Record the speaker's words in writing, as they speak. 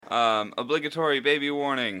Obligatory baby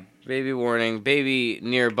warning. Baby warning. Baby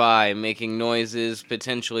nearby making noises,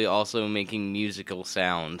 potentially also making musical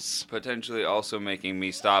sounds. Potentially also making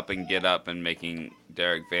me stop and get up and making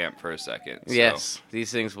Derek vamp for a second. So Yes,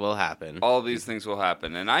 these things will happen. all of these things will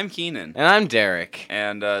happen. And I'm Keenan. And I'm Derek.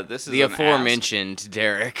 And this is The an aforementioned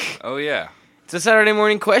Derek. Oh, yeah. It's a Saturday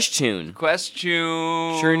morning question.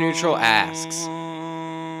 Question. True Neutral asks.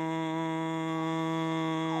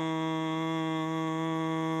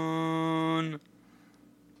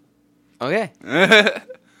 Okay. I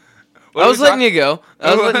was letting you go.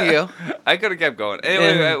 I could have kept going.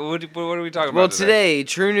 Anyway, what are we talking about Well, today,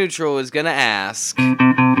 True Neutral is going to ask...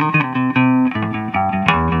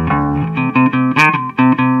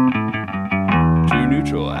 True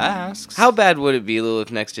Neutral asks... How bad would it be to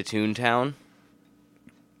live next to Toon Town?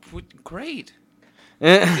 Great.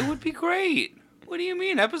 It would be great. What do you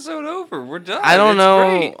mean? Episode over. We're done. I don't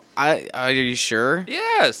know. Great. Are you sure?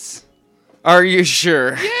 Yes. Are you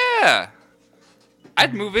sure? Yeah.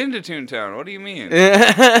 I'd move into Toon Town. What do you mean? I'm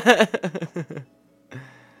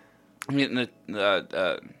getting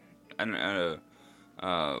I don't know.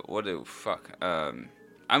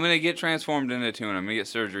 I'm gonna get transformed into a Toon. I'm gonna get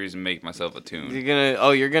surgeries and make myself a Toon.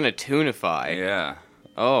 You're gonna Toonify. Yeah.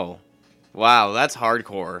 Oh. Wow, that's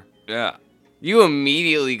hardcore. Yeah. You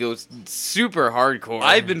immediately go super hardcore.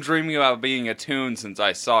 I've been dreaming about being a Toon since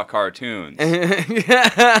I saw cartoons.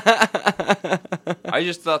 I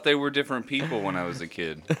just thought they were different people when I was a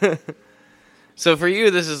kid. So for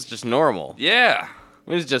you, this is just normal. Yeah.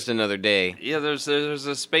 It's just another day. Yeah, there's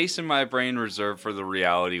a space in my brain reserved for the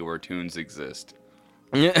reality where Toons exist.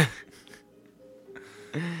 Yeah.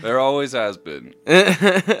 There always has been.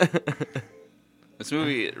 This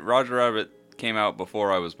movie, Roger Rabbit, came out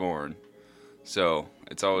before I was born. So,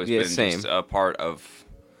 it's always been just a part of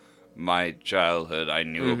my childhood. I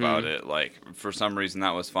knew about it. Like, for some reason,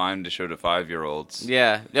 that was fine to show to 5-year-olds.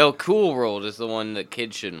 Yeah. No, Cool World is the one that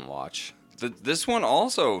kids shouldn't watch. This one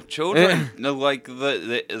also, children, like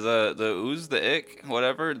the ooze, the ick,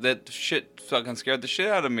 whatever, that shit fucking scared the shit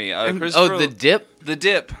out of me. The Dip? The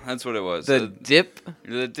Dip, that's what it was. The Dip?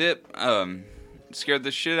 The Dip, scared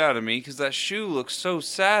the shit out of me because that shoe looks so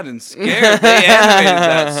sad and scared. They animated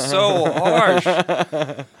that so harsh.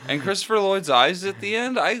 And Christopher Lloyd's eyes at the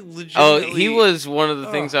end, I legitimately... Oh, he was one of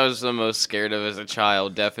the things I was the most scared of as a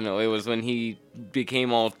child, definitely, was when he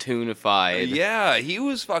became all toonified. Yeah, he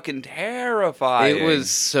was fucking terrifying. It was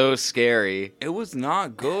so scary. It was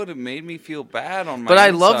not good. It made me feel bad on my But I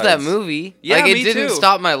insides. love that movie. Yeah, like, it me didn't too.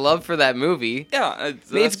 stop my love for that movie. Yeah.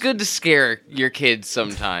 It's good to scare your kids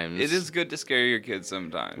sometimes. It is good to scare your kids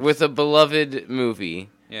sometimes. With a beloved movie.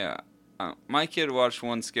 Yeah. My kid watched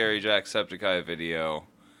one Scary Jacksepticeye video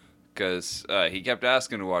because he kept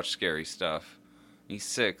asking to watch scary stuff. He's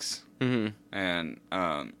 6. Mm-hmm. And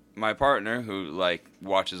my partner, who like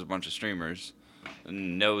watches a bunch of streamers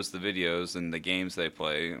and knows the videos and the games they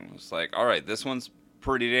play, was like, all right, this one's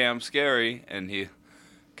pretty damn scary. And he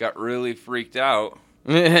got really freaked out.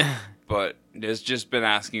 But has just been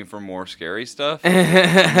asking for more scary stuff. I'm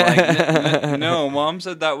like, no, Mom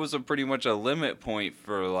said that was pretty much a limit point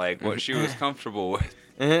for like what she was comfortable with.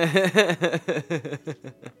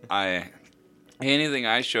 Anything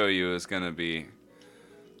I show you is gonna be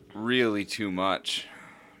really too much.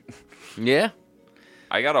 Yeah.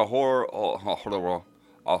 I got a whole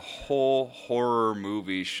horror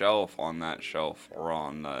movie shelf on that shelf, or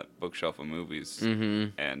on that bookshelf of movies,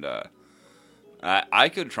 and I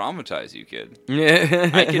could traumatize you, kid.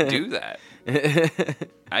 I could do that.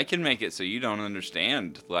 I can make it so you don't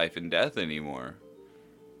understand life and death anymore.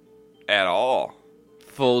 At all.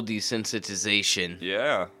 Full desensitization.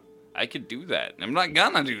 Yeah. I could do that. I'm not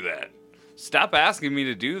gonna do that. Stop asking me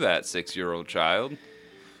to do that, 6-year-old child.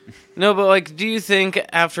 No, but like, do you think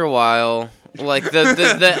after a while, like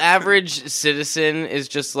the average citizen is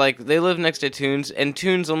just like, they live next to Toons, and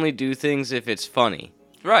Toons only do things if it's funny.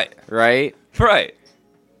 Right. Right? Right.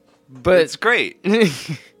 But it's great.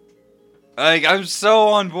 Like, I'm so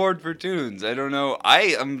on board for Toons. I don't know.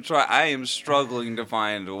 I am struggling to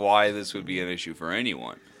find why this would be an issue for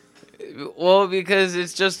anyone. Well, because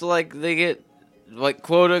it's just like they get, like,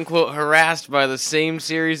 quote unquote harassed by the same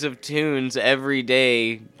series of Toons every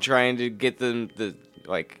day, trying to get them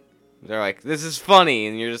they're like, this is funny,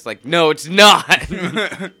 and you're just like, no, it's not.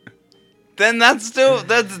 Then that's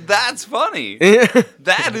funny.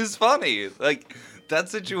 That is funny. Like, that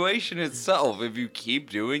situation itself, if you keep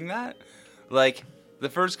doing that, like, the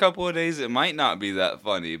first couple of days, it might not be that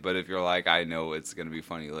funny, but if you're like, I know it's going to be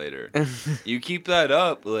funny later, you keep that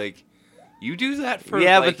up, like, you do that for,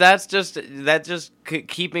 yeah, like, but that's just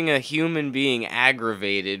keeping a human being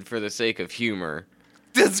aggravated for the sake of humor.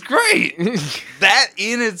 That's great. That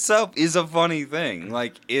in itself is a funny thing.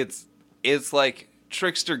 Like it's like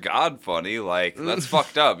trickster God funny. Like that's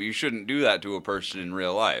fucked up. You shouldn't do that to a person in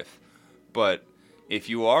real life. But if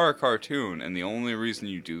you are a cartoon and the only reason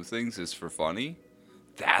you do things is for funny,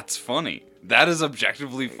 that's funny. That is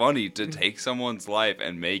objectively funny to take someone's life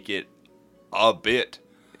and make it a bit.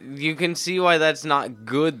 You can see why that's not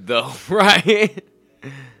good, though, right?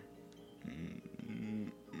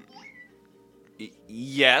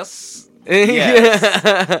 Yes. Yes.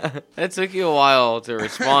 That took you a while to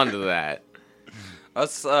respond to that.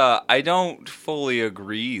 I don't fully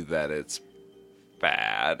agree that it's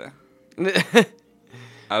bad.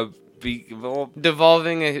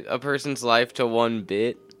 Devolving a person's life to one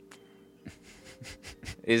bit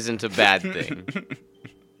isn't a bad thing.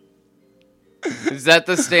 Is that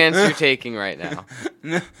the stance you're taking right now?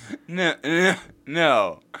 No.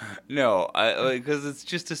 Because it's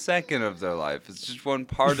just a second of their life. It's just one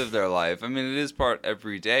part of their life. I mean, it is part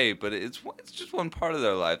every day, but it's just one part of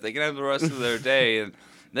their life. They can have the rest of their day, and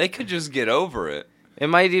they could just get over it.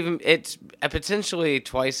 It's potentially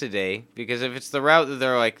twice a day, because if it's the route that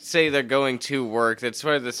they're like, say they're going to work, that's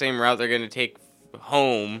sort of the same route they're going to take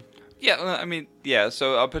home. Yeah, I mean, yeah,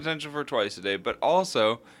 so a potential for twice a day, but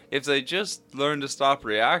also, if they just learn to stop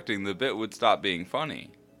reacting, the bit would stop being funny.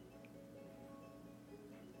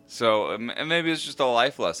 So, and maybe it's just a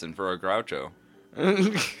life lesson for a Groucho.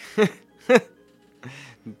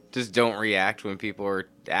 Just don't react when people are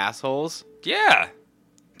assholes? Yeah!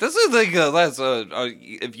 This is like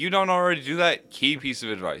if you don't already do that, key piece of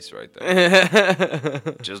advice right there.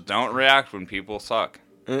 Just don't react when people suck.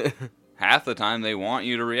 Half the time they want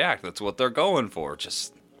you to react. That's what they're going for.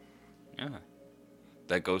 Yeah.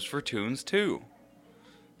 That goes for tunes too.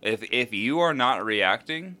 If you are not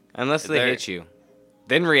reacting, unless they hit you,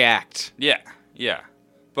 then react. Yeah.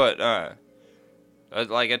 But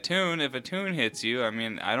like a tune, if a tune hits you, I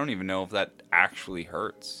mean, I don't even know if that actually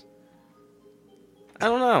hurts. I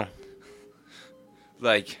don't know.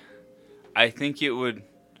 Like, I think you would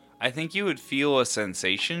feel a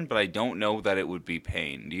sensation, but I don't know that it would be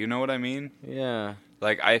pain. Do you know what I mean? Yeah.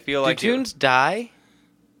 Like, I feel like... Do tunes die?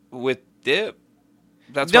 With dip?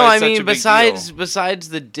 That's no, why I it's mean, such a big deal. besides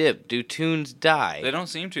the dip, do tunes die? They don't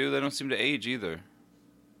seem to. They don't seem to age either.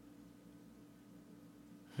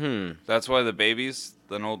 That's why the baby's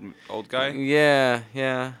an old guy? Yeah.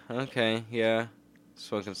 Okay, yeah.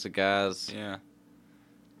 Smoking cigars. Yeah.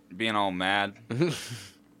 Being all mad.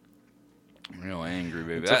 Real angry,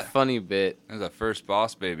 baby. It's a funny bit. That's the first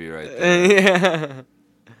Boss Baby right there. Yeah.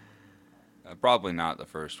 Probably not the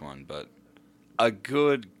first one, but a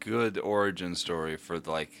good origin story for,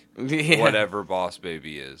 like, whatever Boss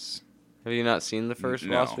Baby is. Have you not seen the first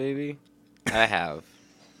No. Boss Baby? I have.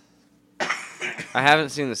 I haven't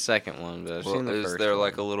seen the second one, but I've seen the first one. Is there,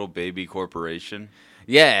 like, a little baby corporation?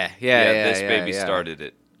 Yeah. This baby started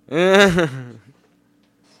it.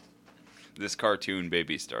 This cartoon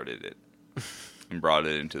baby started it. And brought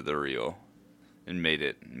it into the real. And made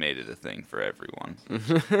it a thing for everyone.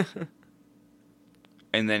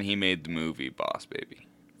 And then he made the movie Boss Baby.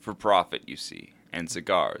 For profit, you see. And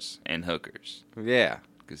cigars. And hookers. Yeah.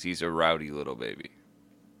 Because he's a rowdy little baby.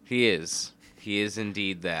 He is. He is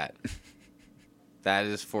indeed that. That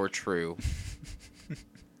is for true.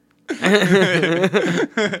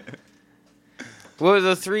 Well,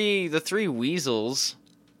 the three weasels...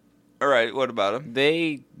 Alright, what about them?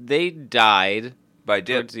 They died... By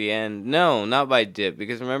dip? Towards the end. No, not by dip.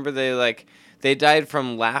 Because remember, they died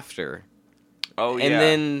from laughter. Oh, yeah. And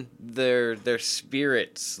then their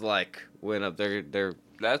spirits, like, went up.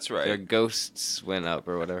 That's right. Their ghosts went up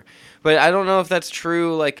or whatever. But I don't know if that's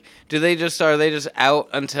true. Like, are they just out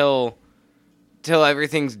until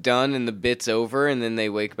everything's done and the bit's over and then they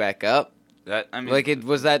wake back up?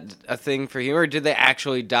 Was that a thing for humor, or did they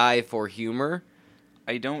actually die for humor?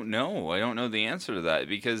 I don't know. I don't know the answer to that,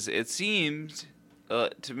 because it seems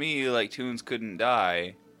to me like tunes couldn't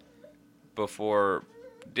die before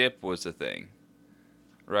dip was a thing.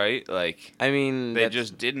 Right? Like, I mean, they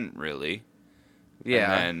just didn't really.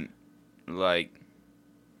 Yeah. And then, like,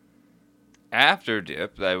 after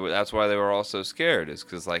dip, that's why they were all so scared, is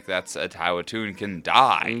because, like, that's how a tune can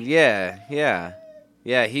die.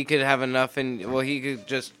 Yeah, he could have enough, he could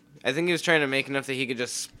just... I think he was trying to make enough that he could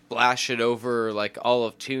just splash it over, like, all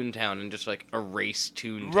of Toon Town and just, like, erase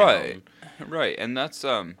Toon Town. Right, and that's,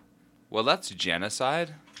 that's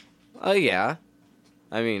genocide. Oh, yeah.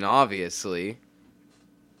 I mean, obviously.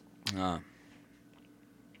 I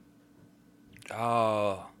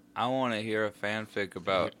want to hear a fanfic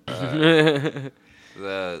about the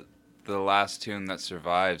the last Toon that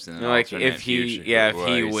survives in an Like, alternate if he- future. yeah, if where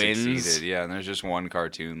he wins. succeeded. Yeah, and there's just one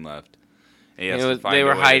cartoon left. And he has It to was, find they a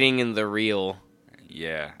were way hiding in the reel.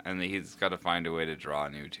 Yeah, and he's got to find a way to draw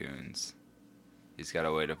new Toons. He's got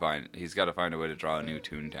to find a way to draw a new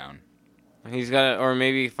Toon Town. He's got to, or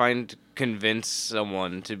maybe convince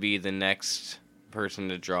someone to be the next person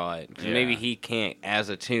to draw it. 'Cause maybe he can't as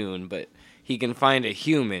a Toon, but he can find a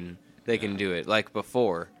human that can do it, like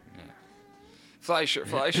before. Yeah.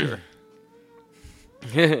 Fleischer.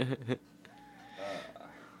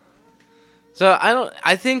 So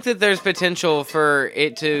I think that there's potential for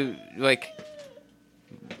it to like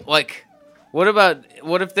what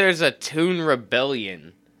if there's a Toon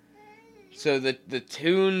rebellion? So the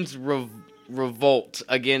Toons revolt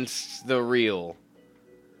against the real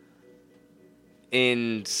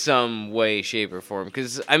in some way, shape, or form.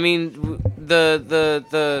 Because I mean,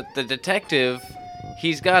 the detective,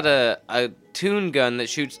 he's got a Toon gun that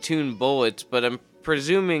shoots Toon bullets, but I'm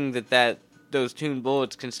presuming that those Toon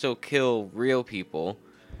bullets can still kill real people.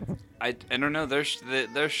 I don't know.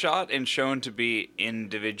 They're shot and shown to be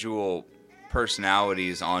individual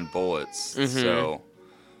personalities on bullets, so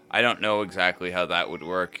I don't know exactly how that would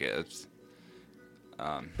work.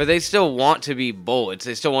 But they still want to be bullets.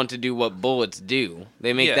 They still want to do what bullets do.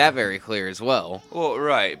 They make that very clear as well. Well,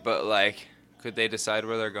 right, but like, could they decide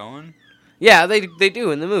where they're going? Yeah, they do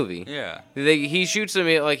in the movie. Yeah. He shoots them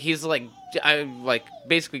like he's like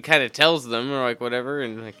basically kind of tells them or like whatever,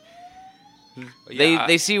 and like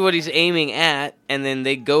they see what he's aiming at, and then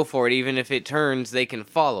they go for it. Even if it turns, they can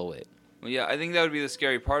follow it. Well, yeah, I think that would be the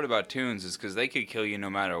scary part about Toons is because they could kill you no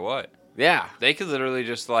matter what. Yeah, they could literally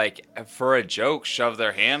just like for a joke shove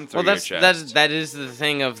their hand through your chest. That is the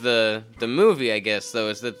thing of the movie, I guess. Though,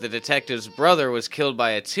 is that the detective's brother was killed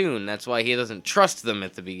by a Toon. That's why he doesn't trust them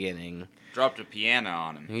at the beginning. Dropped a piano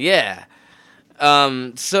on him. Yeah.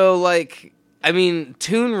 So like, I mean,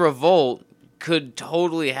 Toon revolt could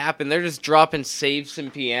totally happen. They're just dropping safes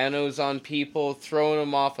and pianos on people, throwing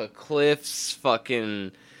them off of cliffs,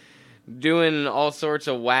 fucking doing all sorts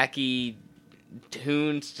of wacky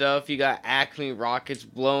Toon stuff. You got Acme rockets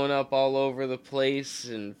blowing up all over the place,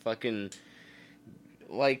 and fucking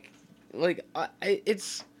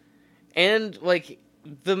it's and like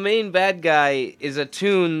the main bad guy is a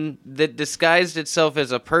Toon that disguised itself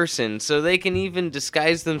as a person, so they can even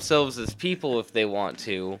disguise themselves as people if they want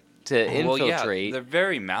to infiltrate. Well, yeah, they're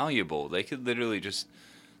very malleable. They could literally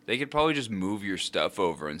they could probably just move your stuff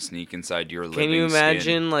over and sneak inside your living Can you imagine,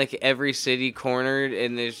 skin. like, every city cornered,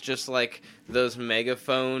 and there's just, like, those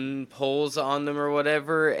megaphone poles on them or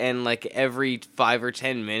whatever, and, like, every 5 or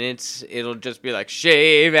 10 minutes, it'll just be like,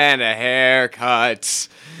 shave and a haircut.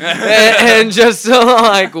 and just to,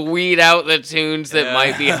 like, weed out the Toons that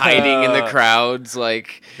might be hiding in the crowds,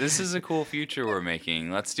 like... This is a cool future we're making.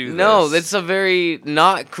 Let's do this. No, that's a very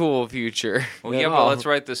not cool future. Well, yeah, but let's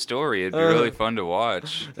write the story. It'd be really fun to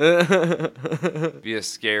watch. Be a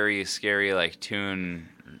scary, like Toon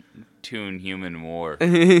human war.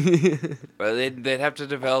 But they'd have to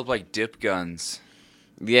develop like dip guns.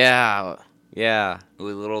 Yeah.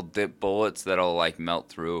 With little dip bullets that'll like melt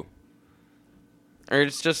through. Or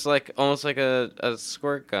it's just like almost like a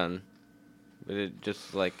squirt gun, but it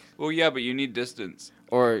just like. Well, yeah, but you need distance.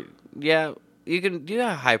 Or yeah, you can do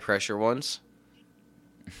high pressure ones.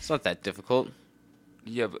 It's not that difficult.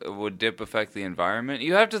 Yeah, but would dip affect the environment?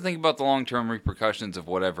 You have to think about the long-term repercussions of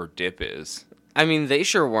whatever dip is. I mean, they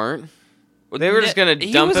sure weren't. They were just gonna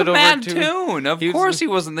dump it over Toon. Of course, he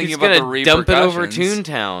wasn't thinking about the repercussions. Dump it over Toon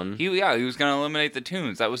Town. He was gonna eliminate the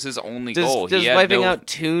Toons. That was his only goal. Does wiping out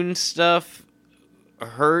Toon stuff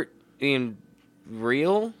hurt in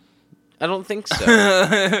real? I don't think so.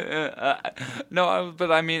 No,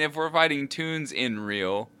 but I mean, if we're fighting Toons in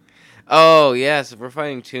real. Oh, yes, if we're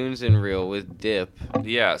fighting Toons in real with dip.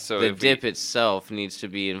 Yeah, so the dip itself needs to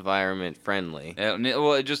be environment friendly.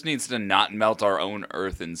 Well, it just needs to not melt our own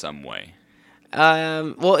Earth in some way.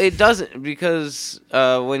 Well, it doesn't, because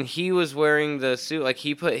when he was wearing the suit, like,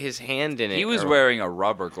 he put his hand in it. He was wearing a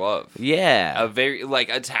rubber glove. Yeah.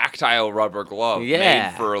 A tactile rubber glove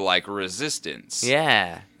made for, like, resistance.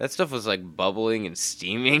 Yeah. That stuff was, like, bubbling and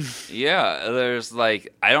steaming. Yeah, there's,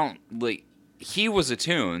 like, he was a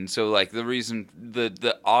Toon, so, like,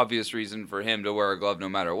 the obvious reason for him to wear a glove no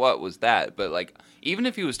matter what was that, but, like, even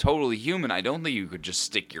if he was totally human, I don't think you could just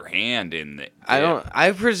stick your hand in it.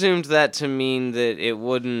 I presumed that to mean that it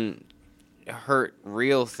wouldn't hurt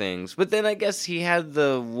real things, but then I guess he had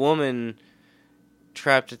the woman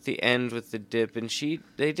trapped at the end with the dip, and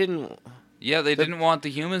they didn't... Yeah, they didn't want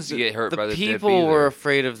the humans to get hurt by the dip either. The people were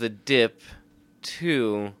afraid of the dip,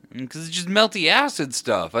 too. Because it's just melty acid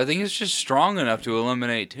stuff. I think it's just strong enough to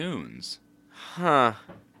eliminate Toons. Huh.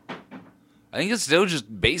 I think it's still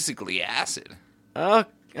just basically acid. Oh,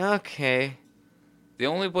 okay. The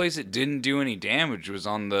only place it didn't do any damage was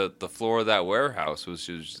on the floor of that warehouse, which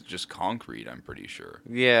was just concrete, I'm pretty sure.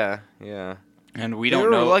 Yeah. And we They don't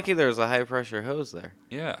were know. lucky there was a high-pressure hose there.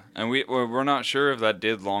 Yeah, and we're not sure if that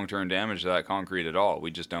did long-term damage to that concrete at all. We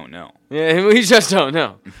just don't know. Yeah, we just don't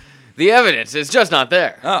know. The evidence is just not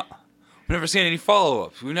there. Oh, we've never seen any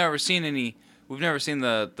follow-ups. We've never seen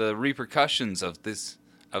the repercussions of these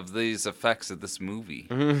effects of this movie.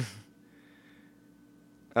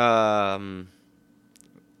 Well,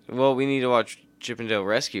 we need to watch Chippendale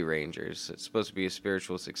Rescue Rangers. It's supposed to be a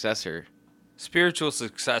spiritual successor. Spiritual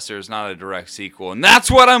successor is not a direct sequel, and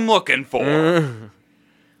that's what I'm looking for.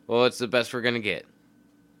 Well, it's the best we're gonna get.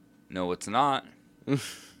 No, it's not.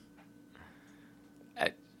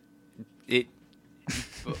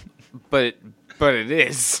 But it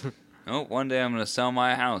is. Oh, one day I'm gonna sell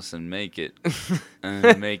my house and make it,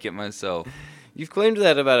 and make it myself. You've claimed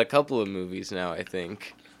that about a couple of movies now, I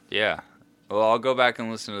think. Yeah. Well, I'll go back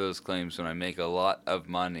and listen to those claims when I make a lot of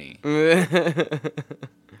money.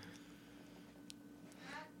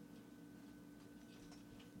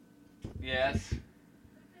 Yes.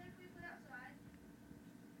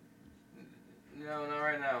 No, not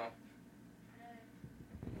right now.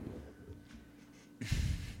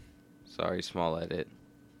 Sorry, small edit.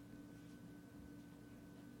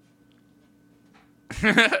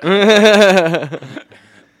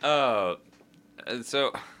 Oh,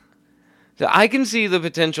 so I can see the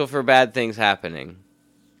potential for bad things happening.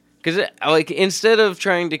 Because, like, instead of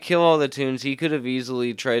trying to kill all the Toons, he could have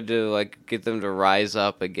easily tried to, like, get them to rise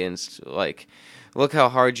up against, like, look how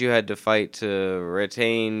hard you had to fight to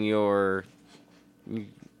retain your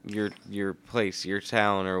place, your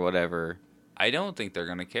town, or whatever. I don't think they're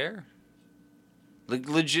gonna care. Like,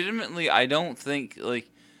 legitimately, I don't think,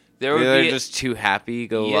 like, they're just too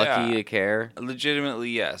happy-go-lucky to care.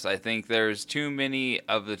 Legitimately, yes. I think there's too many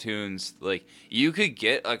of the Toons. Like, you could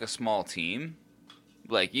get, like, a small team.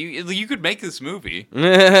 Like, you could make this movie.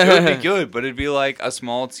 It would be good, but it'd be, like, a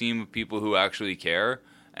small team of people who actually care.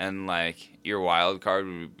 And, like, your wild card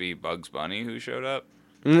would be Bugs Bunny, who showed up.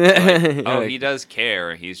 Like, oh, he does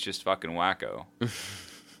care. He's just fucking wacko.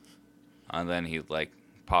 And then he'd, like,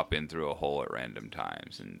 pop in through a hole at random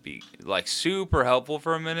times and be, like, super helpful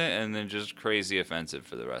for a minute and then just crazy offensive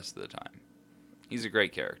for the rest of the time. He's a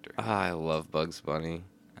great character. I love Bugs Bunny.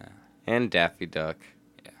 Yeah. And Daffy Duck.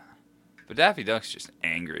 Yeah. But Daffy Duck's just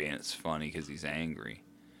angry, and it's funny because he's angry.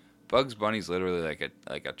 Bugs Bunny's literally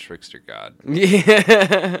like a trickster god.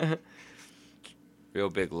 Yeah. Real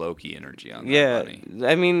big Loki energy on that bunny.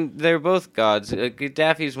 I mean, they're both gods.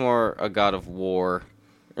 Daffy's more a god of war.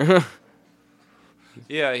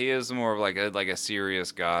 Yeah, he is more of like a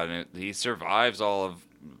serious god, and he survives all of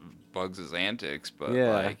Bugs' antics, but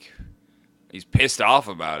like he's pissed off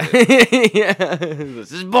about it. Yeah,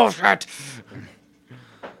 this is bullshit.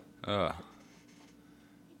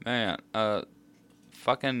 Man,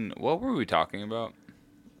 fucking, what were we talking about?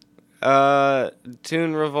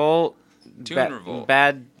 Toon Revolt. Revolt.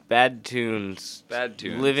 Bad Toons. Bad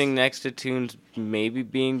Toons. Living next to Toons, maybe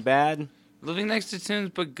being bad. Living next to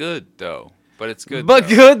Toons, but good though. But it's good. But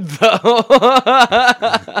though. Good though.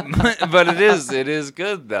 But it is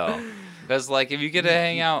good though, because like if you get to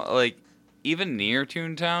hang out like even near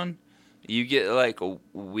Toon Town, you get like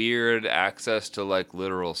weird access to like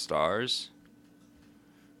literal stars.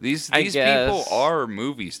 These people are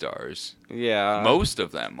movie stars. Yeah. Most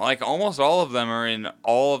of them, like almost all of them, are in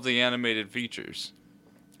all of the animated features.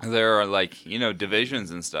 There are like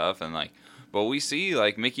divisions and stuff, and like, but we see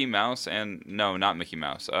like Mickey Mouse and no, not Mickey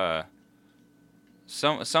Mouse.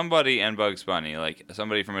 Somebody and Bugs Bunny, like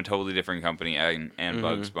somebody from a totally different company and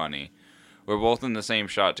Bugs Bunny, we're both in the same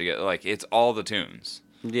shot together. Like it's all the Toons.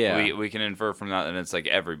 Yeah, we can infer from that, and it's like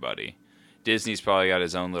everybody. Disney's probably got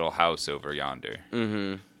his own little house over yonder.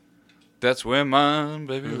 Mm-hmm. That's where my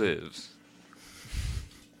baby lives.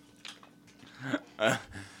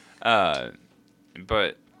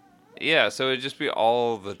 But yeah, so it'd just be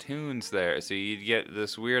all the Toons there. So you'd get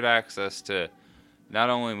this weird access to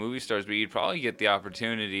not only movie stars, but you'd probably get the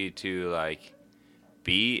opportunity to like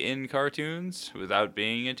be in cartoons without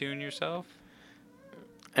being a Toon yourself.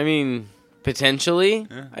 I mean, potentially,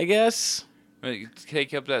 yeah. I guess. Like,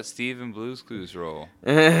 take up that Steve in Blue's Clues role.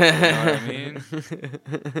 You know what I mean?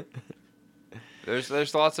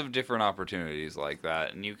 There's lots of different opportunities like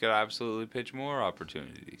that, and you could absolutely pitch more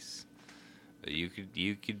opportunities. You could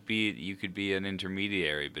be an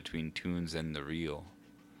intermediary between Toons and the real.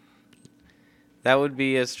 That would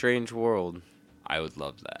be a strange world. I would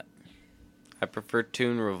love that. I prefer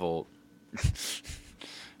Toon Revolt.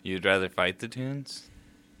 You'd rather fight the Toons?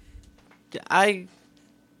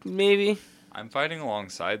 Maybe. I'm fighting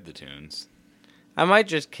alongside the Toons. I might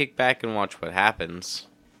just kick back and watch what happens.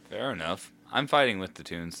 Fair enough. I'm fighting with the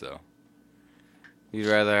Toons, though. You'd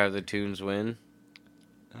rather have the Toons win?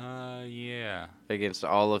 Yeah. Against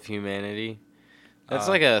all of humanity? That's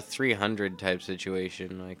like a 300 type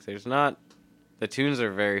situation. Like, there's not... The Toons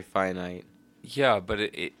are very finite. Yeah, but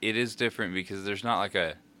it is different because there's not like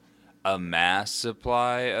a mass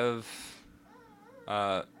supply of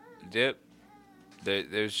dip.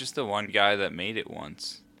 There's just the one guy that made it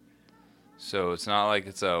once. So it's not like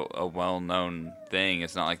it's a well-known thing.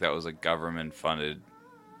 It's not like that was a government-funded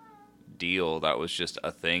deal. That was just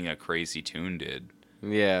a thing a crazy Toon did.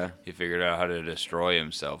 Yeah. He figured out how to destroy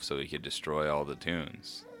himself so he could destroy all the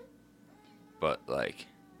Toons. But, like,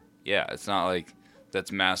 yeah, it's not like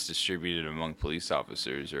that's mass distributed among police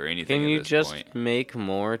officers or anything. Can you at this just point. make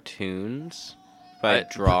more Toons by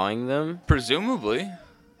drawing them? Presumably.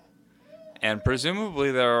 And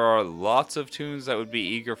presumably there are lots of Toons that would be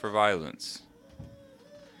eager for violence.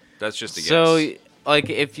 That's just a guess. So, like,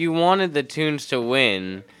 if you wanted the Toons to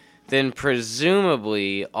win, then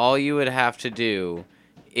presumably all you would have to do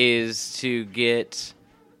is to get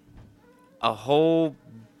a whole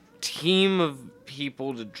team of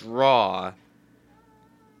people to draw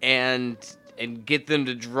and get them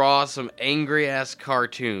to draw some angry-ass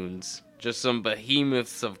cartoons. Just some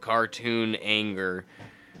behemoths of cartoon anger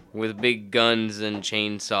with big guns and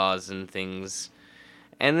chainsaws and things.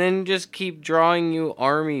 And then just keep drawing you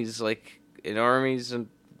armies, like, in armies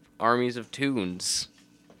of Toons.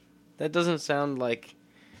 That doesn't sound like...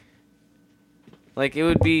 Like, it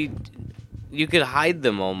would be... You could hide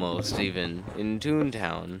them almost, even, in Toon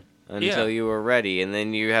Town until you were ready. And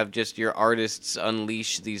then you have just your artists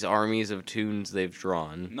unleash these armies of Toons they've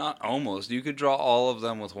drawn. Not almost. You could draw all of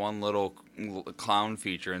them with one little clown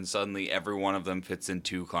feature, and suddenly every one of them fits in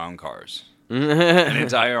 2 clown cars. An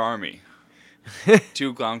entire army.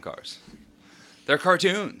 2 clown cars. They're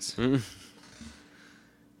cartoons.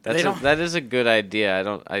 That is a good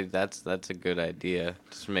idea. That's a good idea.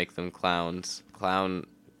 Just make them clowns. Clown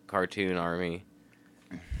cartoon army.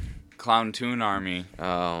 Clown Toon army.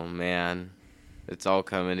 Oh man. It's all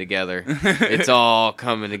coming together. It's all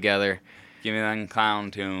coming together. Give me them clown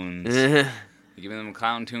Toons. Give me them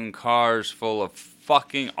clown Toon cars full of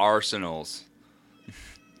fucking arsenals.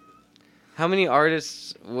 How many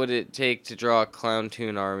artists would it take to draw clown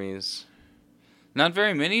Toon armies? Not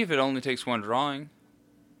very many if it only takes one drawing.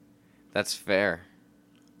 That's fair.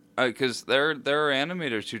 Because there are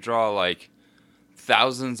animators who draw like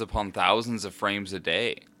thousands upon thousands of frames a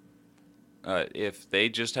day. If they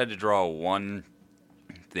just had to draw one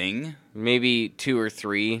thing, maybe 2 or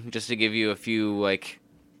 3, just to give you a few like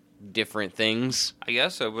different things. I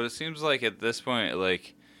guess so. But it seems like at this point,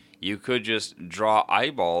 like you could just draw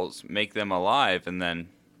eyeballs, make them alive, and then,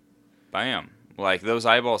 bam! Like those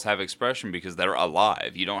eyeballs have expression because they're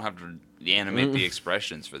alive. You don't have to animate the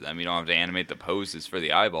expressions for them. You don't have to animate the poses for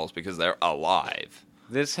the eyeballs because they're alive.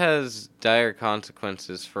 This has dire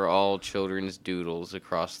consequences for all children's doodles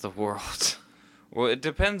across the world. Well, it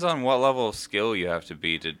depends on what level of skill you have to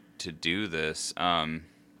be to do this. I'm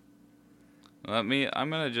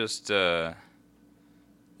gonna just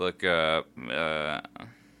look up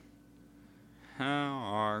how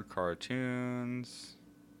are cartoons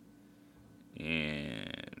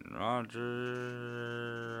in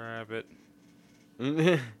Roger Rabbit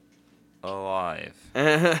alive.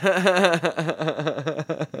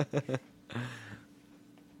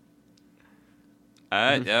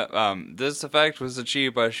 This effect was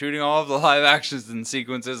achieved by shooting all of the live actions and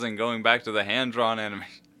sequences and going back to the hand-drawn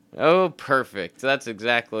animation. Oh, perfect. That's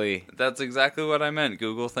exactly what I meant,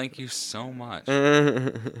 Google. Thank you so much.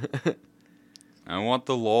 I want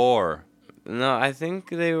the lore. No, I think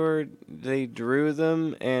they drew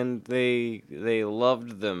them and they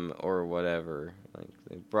loved them or whatever. Like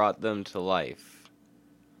they brought them to life.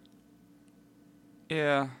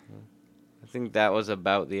 Yeah. I think that was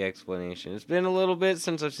about the explanation. It's been a little bit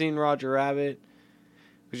since I've seen Roger Rabbit,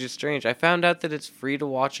 which is strange. I found out that it's free to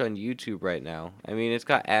watch on YouTube right now. I mean, it's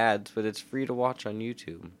got ads, but it's free to watch on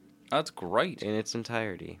YouTube. That's great. In its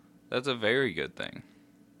entirety. That's a very good thing.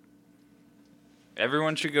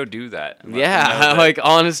 Everyone should go do that. Yeah, like,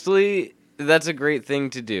 honestly, that's a great thing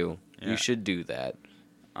to do. Yeah. You should do that.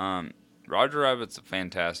 Roger Rabbit's a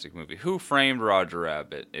fantastic movie. Who Framed Roger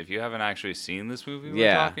Rabbit? If you haven't actually seen this movie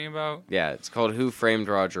we're talking about. Yeah, it's called Who Framed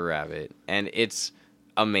Roger Rabbit, and it's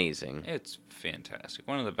amazing. It's fantastic.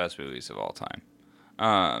 One of the best movies of all time.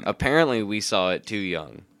 Apparently, we saw it too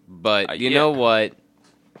young. But you know what?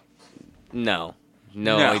 No,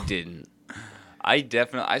 No. I didn't.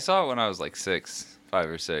 I saw it when I was like 5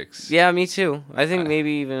 or 6. Yeah, me too. I think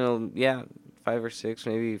maybe even 5 or 6,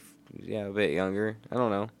 maybe a bit younger. I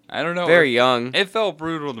don't know. I don't know. Very young. It felt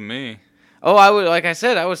brutal to me. Oh, like I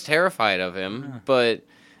said, I was terrified of him, Yeah. but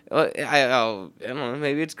I don't know.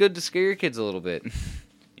 Maybe it's good to scare your kids a little bit.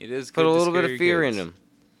 It is good Put a to little scare bit your of fear kids. in them.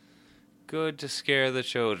 Good to scare the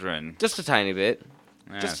children. Just a tiny bit.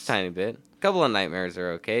 Yes. Just a tiny bit. A couple of nightmares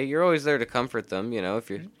are okay. You're always there to comfort them, if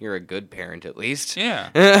you're a good parent at least. Yeah.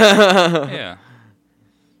 Yeah.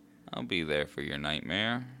 I'll be there for your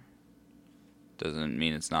nightmare. Doesn't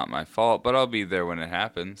mean it's not my fault, but I'll be there when it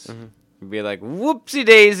happens. Mm-hmm. Be like, whoopsie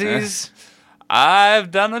daisies. I've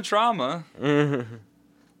done a trauma.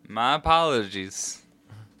 My apologies.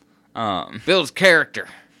 Builds character.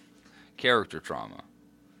 Character trauma.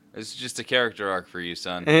 It's just a character arc for you,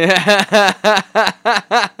 son.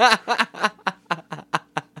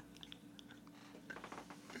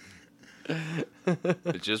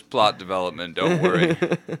 It's just plot development, don't worry.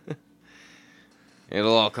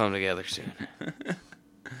 It'll all come together soon.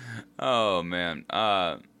 Oh, man.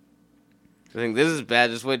 I think this is bad.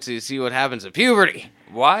 Just wait till you see what happens at puberty.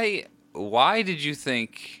 Why did you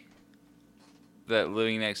think that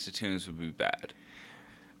living next to Toons would be bad?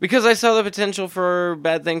 Because I saw the potential for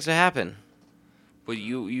bad things to happen. But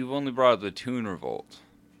you've only brought up the Toon Revolt,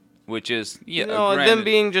 which is them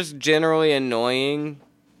being just generally annoying.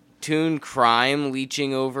 Toon crime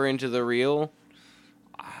leaching over into the real.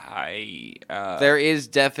 There is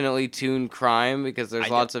definitely Toon crime because there's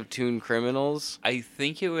lots of Toon criminals. I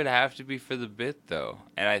think it would have to be for the bit, though.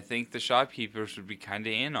 And I think the shopkeepers would be kind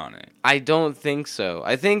of in on it. I don't think so.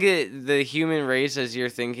 I think the human race, as you're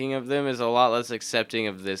thinking of them, is a lot less accepting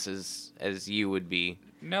of this as you would be.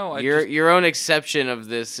 No, your own exception of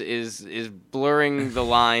this is blurring the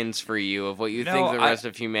lines for you of what you think the rest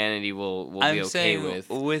of humanity will be okay with.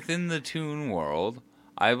 Within the Toon world,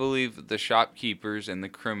 I believe the shopkeepers and the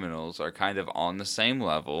criminals are kind of on the same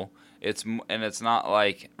level. It's not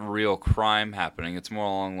like real crime happening. It's more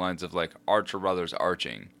along the lines of like Archer Brothers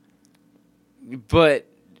arching. But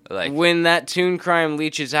like when that Toon crime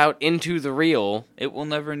leaches out into the real, it will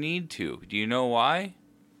never need to. Do you know why?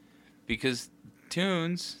 Because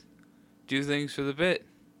Toons do things for the bit.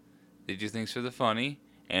 They do things for the funny,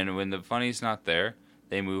 and when the funny's not there,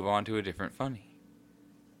 they move on to a different funny.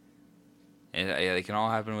 And it can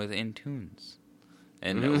all happen within Toons.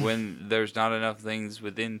 And when there's not enough things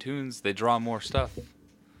within Toons, they draw more stuff.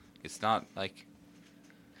 It's not like...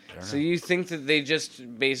 So you think that they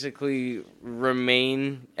just basically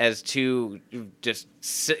remain as two just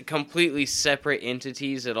completely separate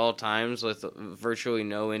entities at all times with virtually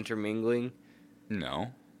no intermingling?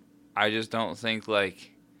 No. I just don't think,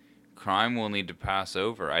 like, crime will need to pass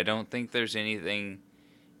over. I don't think there's anything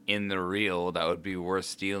in the real that would be worth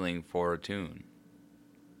stealing for a Toon.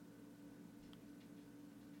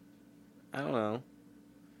 I don't know.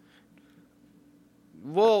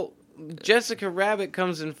 Well, Jessica Rabbit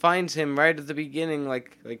comes and finds him right at the beginning,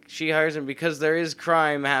 like she hires him because there is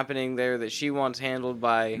crime happening there that she wants handled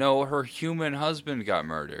by... No, her human husband got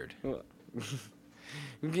murdered.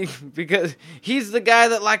 Because he's the guy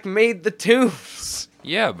that, made the Toons.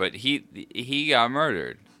 Yeah, but he got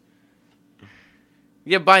murdered.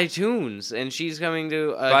 Yeah, by Toons, and she's coming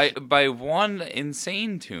to... by one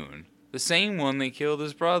insane Toon. The same one that killed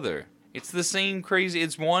his brother. It's the same crazy...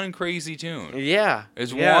 It's one crazy Toon. Yeah.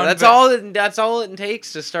 It's yeah, one... That's all it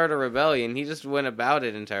takes to start a rebellion. He just went about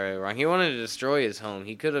it entirely wrong. He wanted to destroy his home.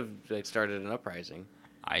 He could have started an uprising.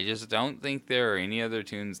 I just don't think there are any other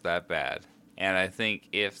Toons that bad. And I think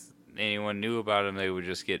if anyone knew about him, they would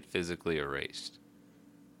just get physically erased.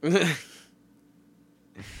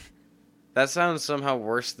 That sounds somehow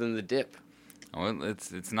worse than the dip. Well,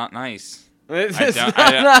 it's not nice. Nice.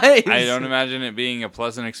 I don't imagine it being a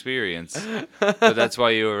pleasant experience. But that's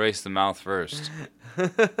why you erase the mouth first.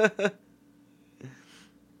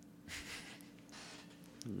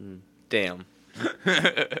 Damn.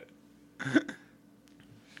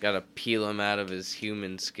 Gotta peel him out of his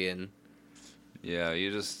human skin. Yeah,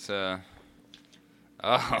 you just... oh,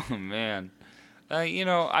 man.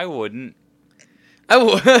 I wouldn't. I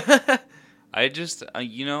would. I just,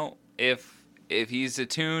 if he's a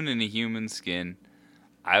Toon in a human skin,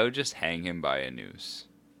 I would just hang him by a noose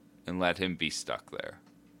and let him be stuck there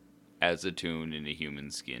as a Toon in a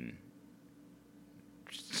human skin.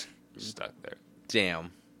 Stuck there.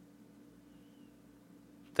 Damn.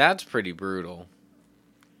 That's pretty brutal.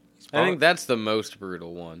 I think that's the most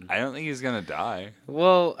brutal one. I don't think he's gonna die.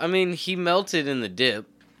 Well, I mean, he melted in the dip.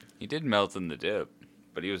 He did melt in the dip,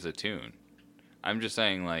 but he was a Toon. I'm just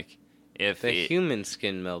saying, The human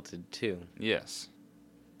skin melted too. Yes.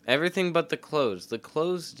 Everything but the clothes. The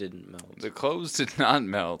clothes didn't melt. The clothes did not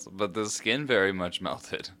melt, but the skin very much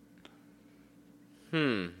melted.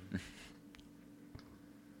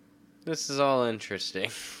 This is all interesting.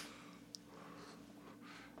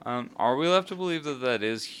 Are we left to believe that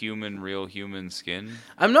is real human skin?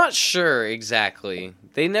 I'm not sure exactly.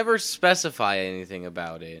 They never specify anything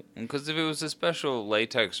about it. Because if it was a special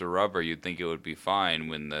latex or rubber, you'd think it would be fine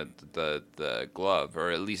when the glove, or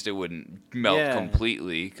at least it wouldn't melt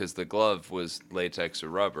completely, because the glove was latex or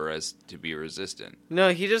rubber as to be resistant.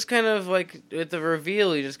 No, he just kind of, like, at the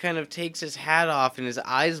reveal, he just kind of takes his hat off and his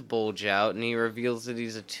eyes bulge out, and he reveals that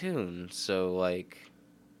he's a Toon. So, like...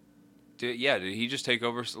 Did he just take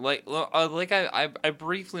over? I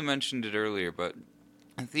briefly mentioned it earlier, but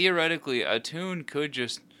theoretically, a Toon could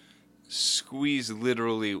just squeeze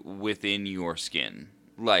literally within your skin.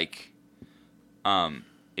 Like,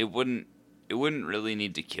 it wouldn't really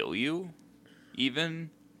need to kill you,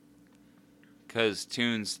 even, because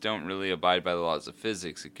Toons don't really abide by the laws of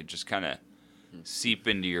physics. It could just kind of seep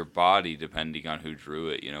into your body depending on who drew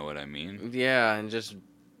it. You know what I mean? Yeah, and just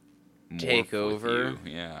take over.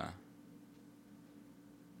 Yeah.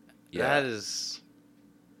 That is...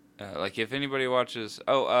 like, if anybody watches...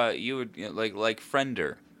 you would... like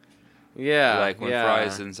Friender. Yeah, like when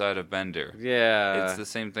Fry's inside of Bender. Yeah. It's the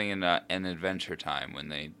same thing in Adventure Time when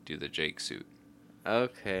they do the Jake suit.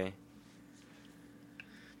 Okay.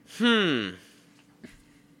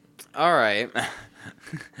 Alright.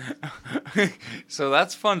 So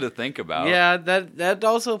that's fun to think about. Yeah, that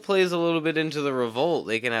also plays a little bit into the revolt.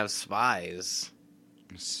 They can have spies.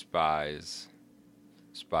 Spies.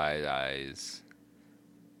 Spy eyes.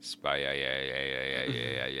 Spy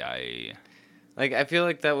eye. Like, I feel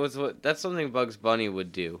like that's something Bugs Bunny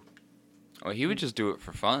would do. Well, he would just do it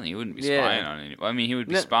for fun. He wouldn't be spying on anyone. I mean, he would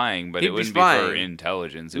be spying, but it wouldn't be for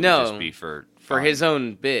intelligence. It would just be for fun. His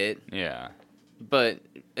own bit. Yeah. But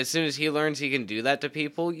as soon as he learns he can do that to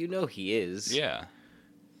people, you know he is. Yeah.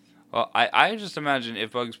 Well, I just imagine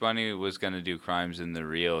if Bugs Bunny was going to do crimes in the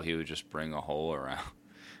real, he would just bring a hole around.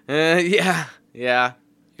 Yeah.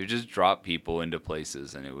 He would just drop people into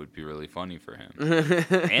places, and it would be really funny for him.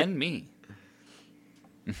 And me.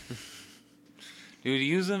 Dude,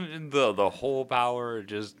 using the hole power,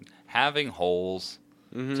 just having holes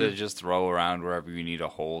to just throw around wherever you need a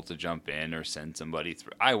hole to jump in or send somebody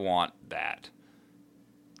through. I want that.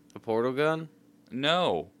 A portal gun?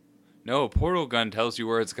 No, a portal gun tells you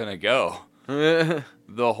where it's going to go.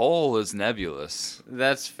 The hole is nebulous.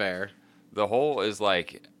 That's fair. The hole is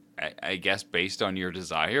like... I guess based on your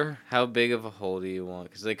desire. How big of a hole do you want?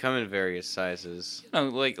 Because they come in various sizes. You know,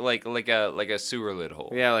 like a sewer lid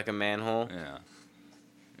hole. Yeah, like a manhole. Yeah.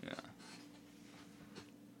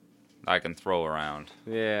 I can throw around.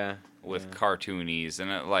 Yeah. With cartoonies,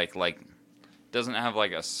 and it like doesn't have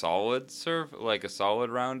like a solid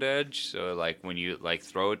round edge. So like when you like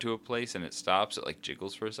throw it to a place and it stops, it like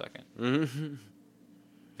jiggles for a second. Mm-hmm.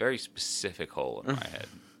 Very specific hole in my head.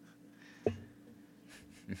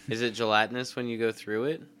 Is it gelatinous when you go through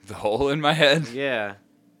it? The hole in my head? Yeah.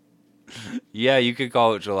 Yeah, you could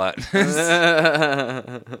call it gelatinous.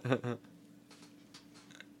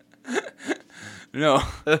 No.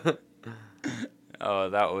 Oh,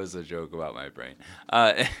 that was a joke about my brain.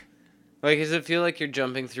 Like, does it feel like you're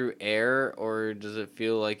jumping through air, or does it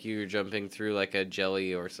feel like you're jumping through like a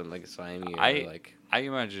jelly or something, like a slimy? I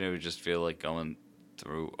imagine it would just feel like going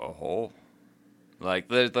through a hole. Like,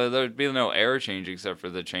 there'd be no air change except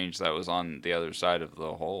for the change that was on the other side of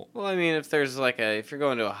the hole. Well, I mean, if you're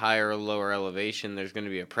going to a higher or lower elevation, there's going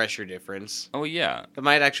to be a pressure difference. Oh, yeah. It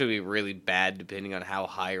might actually be really bad depending on how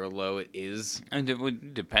high or low it is. And it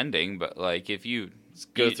would, depending, but, like, if you...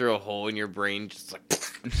 go through a hole in your brain, just like...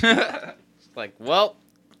 It's like, well,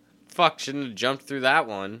 fuck, shouldn't have jumped through that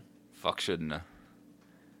one. Fuck, shouldn't have.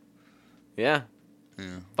 Yeah.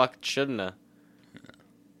 Yeah. Fuck, shouldn't have.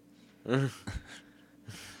 Yeah.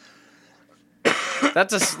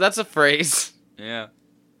 That's a phrase. Yeah.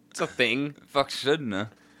 It's a thing. Fuck shouldn't have.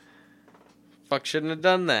 Fuck shouldn't have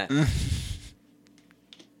done that.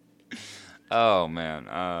 Oh man.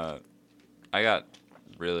 I got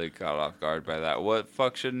really caught off guard by that. What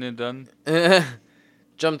fuck shouldn't have done?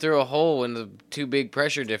 Jump through a hole in the too big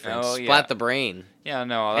pressure difference. Oh, Splat the brain. Yeah,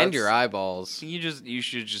 no. And your eyeballs. You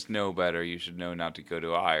should just know better. You should know not to go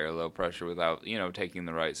to a high or low pressure without, taking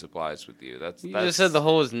the right supplies with you. That's just said the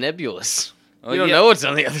hole is nebulous. Well, you don't know what's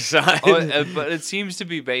on the other side. But it seems to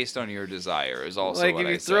be based on your desire. Is also like what if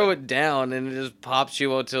you I throw said. it down and it just pops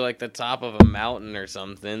you out to like the top of a mountain or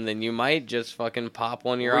something, then you might just fucking pop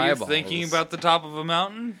one of your eyeballs. Were you thinking about the top of a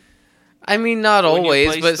mountain? I mean, not When you always,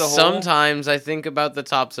 place but the hole? sometimes I think about the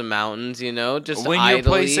tops of mountains, just When idly. you're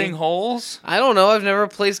placing holes? I don't know. I've never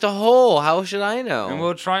placed a hole. How should I know? And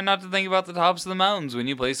we'll try not to think about the tops of the mountains when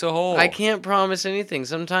you place a hole. I can't promise anything.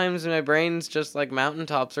 Sometimes my brain's just like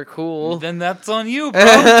mountaintops are cool. Then that's on you, bro.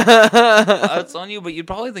 That's on you, but you'd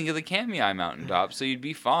probably think of the Kamei mountaintop, so you'd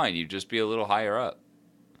be fine. You'd just be a little higher up.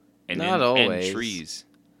 And Not always. And trees.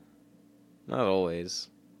 Not always.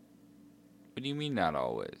 What do you mean not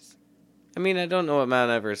always? I mean, I don't know what Mount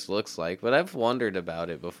Everest looks like, but I've wondered about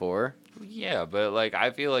it before. Yeah, but like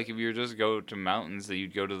I feel like if you just go to mountains, that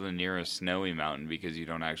you'd go to the nearest snowy mountain because you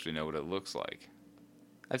don't actually know what it looks like.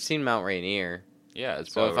 I've seen Mount Rainier. Yeah,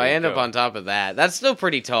 it's So if I end up on top of that, that's still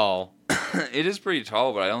pretty tall. It is pretty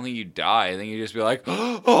tall, but I don't think you die. I think you just be like,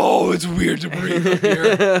 oh, it's weird to breathe up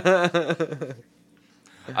here.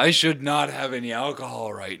 I should not have any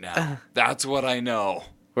alcohol right now. That's what I know.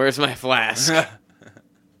 Where's my flask?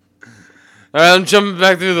 I'm jumping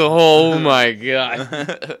back through the hole. Oh my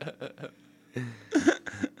god.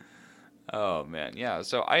 Oh man, yeah.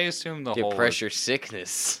 So I assume the Get hole. pressure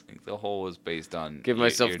sickness. I think the hole was based on. Give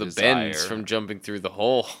myself your the desire. bends from jumping through the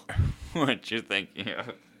hole. What you thinking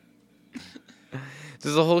of?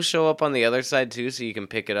 Does the hole show up on the other side too, so you can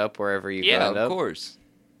pick it up wherever you Yeah, got it up? of course.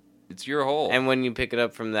 It's your hole. And when you pick it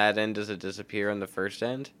up from that end, does it disappear on the first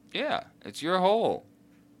end? Yeah, it's your hole.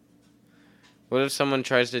 What if someone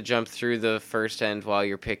tries to jump through the first end while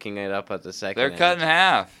you're picking it up at the second They're end? cut in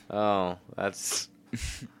half. Oh, that's...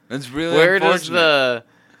 That's really Where unfortunate.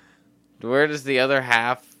 does the other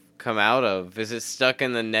half come out of? Is it stuck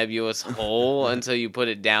in the nebulous hole until you put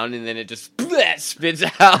it down and then it just spits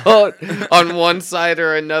out on one side,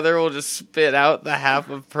 or another will just spit out the half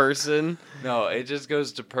of person? No, it just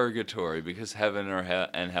goes to purgatory because heaven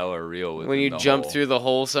and hell are real. When you the jump hole. through the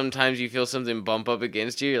hole, sometimes you feel something bump up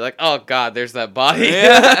against you. You're like, oh god, there's that body.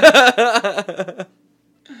 Yeah.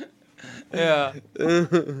 Yeah.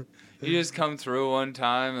 You just come through one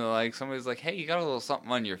time and like somebody's like, hey, you got a little something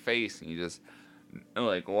on your face, and you just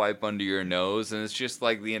like wipe under your nose, and it's just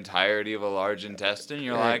like the entirety of a large intestine.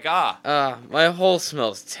 You're like, ah. My hole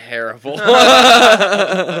smells terrible.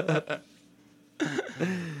 Yeah.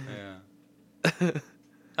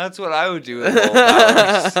 That's what I would do with hole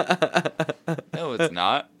powers. No, it's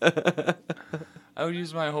not. I would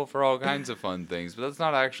use my hole for all kinds of fun things, but that's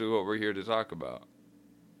not actually what we're here to talk about.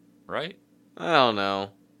 Right? I don't know.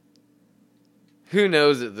 Who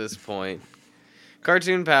knows at this point?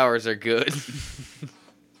 Cartoon powers are good.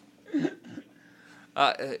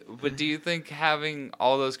 But do you think having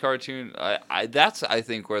all those cartoon... that's, I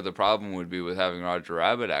think, where the problem would be with having Roger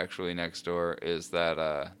Rabbit actually next door, is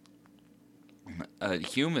that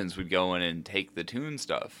humans would go in and take the Toon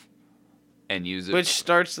stuff and use it... Which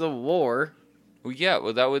starts the war. Well, yeah,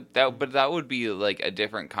 well, that would be, like, a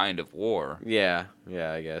different kind of war. Yeah,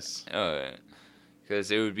 I guess. Because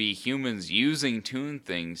it would be humans using Toon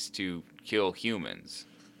things to kill humans.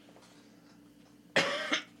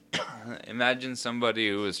 Imagine somebody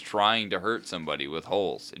who is trying to hurt somebody with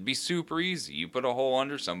holes. It'd be super easy. You put a hole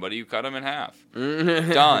under somebody, you cut them in half.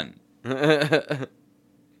 Done.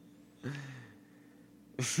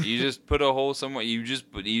 You just put a hole somewhere. You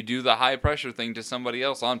do the high pressure thing to somebody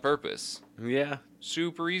else on purpose. Yeah.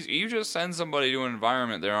 Super easy. You just send somebody to an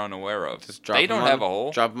environment they're unaware of. Just drop they don't have a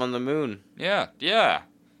hole. Drop them on the moon. Yeah.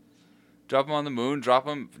 Drop them on the moon. Drop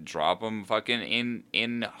them fucking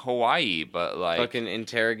in Hawaii. But like, fucking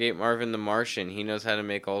interrogate Marvin the Martian. He knows how to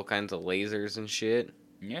make all kinds of lasers and shit.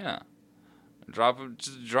 Yeah. Drop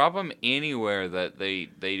them anywhere that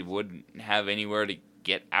they wouldn't have anywhere to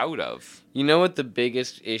get out of. You know what the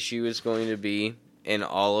biggest issue is going to be in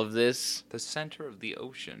all of this? The center of the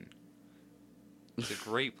ocean. It's a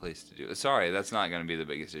great place to do it. Sorry, that's not going to be the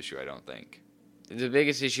biggest issue, I don't think. The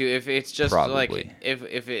biggest issue, if it's just Probably. like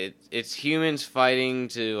if it's humans fighting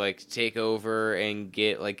to like take over and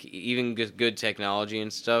get like even good technology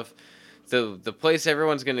and stuff, the place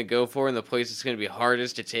everyone's going to go for and the place that's going to be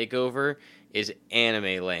hardest to take over is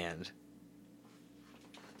Anime Land.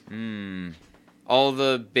 All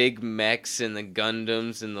the big mechs and the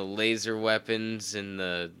Gundams and the laser weapons and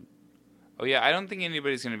the... Oh yeah, I don't think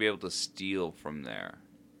anybody's going to be able to steal from there.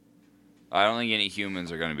 I don't think any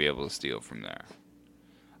humans are going to be able to steal from there.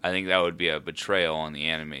 I think that would be a betrayal on the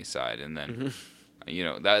anime side, and then,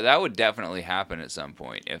 that would definitely happen at some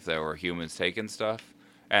point. If there were humans taking stuff,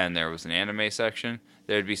 and there was an anime section,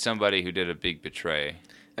 there'd be somebody who did a big betray.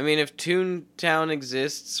 I mean, if Toon Town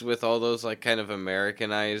exists with all those like kind of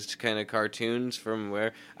Americanized kind of cartoons from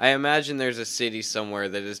where... I imagine there's a city somewhere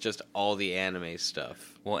that is just all the anime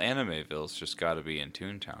stuff. Well, Animeville's just got to be in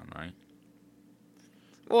Toon Town, right?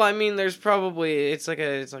 Well, I mean, there's probably it's like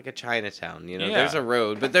a Chinatown, you know. Yeah. There's a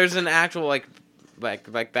road, but there's an actual like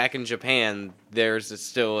back in Japan. There's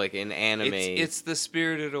still like an anime. It's the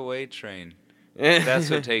Spirited Away train. That's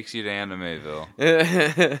what takes you to Animeville.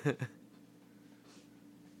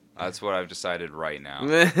 That's what I've decided right now.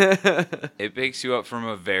 It picks you up from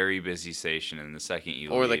a very busy station, and the second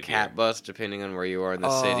you or leave the cat bus, depending on where you are in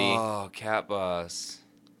the city. Oh, cat bus!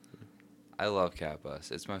 I love cat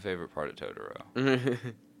bus. It's my favorite part of Totoro.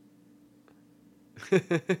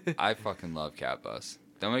 I fucking love cat bus.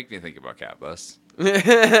 Don't make me think about cat bus.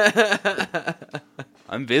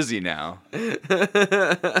 I'm busy now.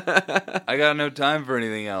 I got no time for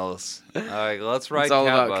anything else. Let's ride It's all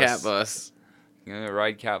cat about bus. cat bus. I'm gonna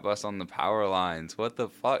ride cat bus on the power lines. What the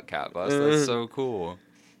fuck, cat bus? That's so cool.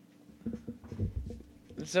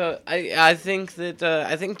 So I think that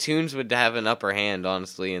I think Toons would have an upper hand,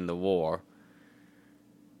 honestly, in the war.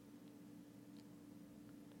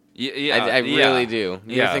 Yeah, I really do.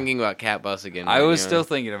 You're thinking about cat bus again. I was still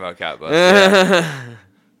thinking about cat bus. Yeah. I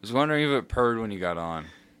was wondering if it purred when you got on.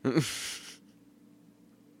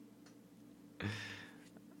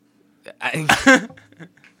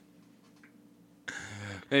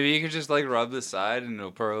 Maybe you could just like rub the side and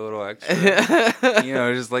it'll purr a little extra.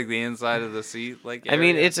 Just like the inside of the seat. Like area. I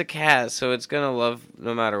mean, it's a cat, so it's gonna love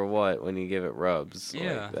no matter what when you give it rubs.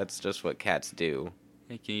 Yeah, like, that's just what cats do.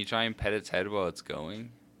 Hey, can you try and pet its head while it's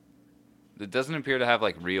going? It doesn't appear to have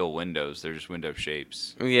like real windows. They're just window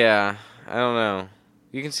shapes. Yeah, I don't know.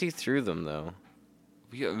 You can see through them though.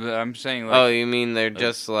 Yeah, but I'm saying like. Oh, you mean they're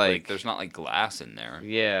just like there's not like glass in there.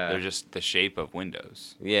 Yeah. They're just the shape of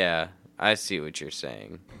windows. Yeah, I see what you're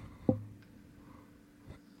saying.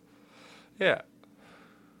 Yeah.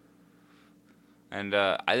 And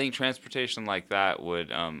I think transportation like that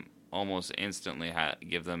would almost instantly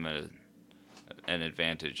give them an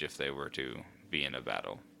advantage if they were to be in a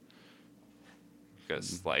battle.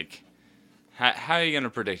 Because, like, how are you going to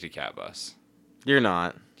predict a cat bus? You're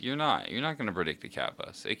not. You're not. You're not going to predict a cat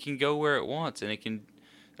bus. It can go where it wants, and it can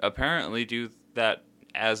apparently do that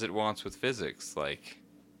as it wants with physics. Like,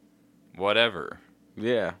 whatever.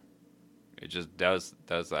 Yeah. It just does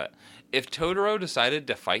that. If Totoro decided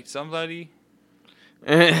to fight somebody,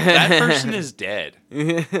 that person is dead.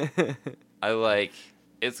 It's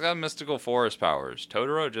got mystical forest powers.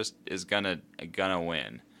 Totoro just is gonna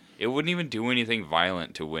win. It wouldn't even do anything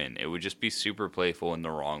violent to win. It would just be super playful in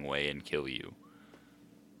the wrong way and kill you.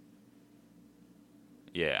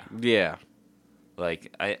 Yeah. Yeah.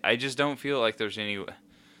 Like, I just don't feel like there's any...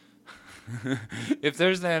 If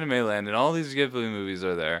there's the Anime Land and all these Ghibli movies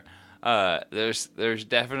are there, there's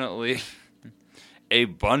definitely a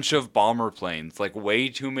bunch of bomber planes. Like, way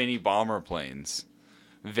too many bomber planes.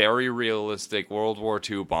 Very realistic World War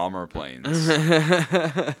II bomber planes.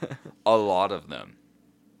 A lot of them.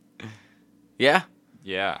 Yeah.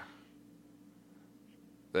 Yeah.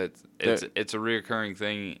 It's a reoccurring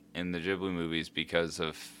thing in the Ghibli movies because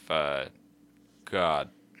of God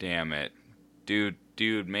damn it.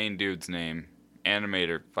 Main dude's name.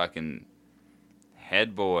 Animator fucking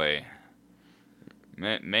head boy.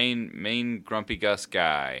 Main grumpy Gus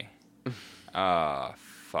guy.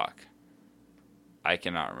 Fuck. I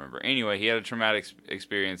cannot remember. Anyway, he had a traumatic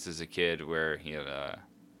experience as a kid where he had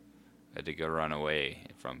to go run away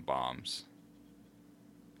from bombs.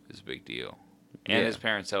 It was a big deal. And his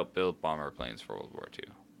parents helped build bomber planes for World War II.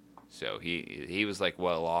 So he was like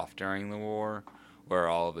well off during the war, where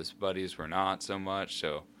all of his buddies were not so much.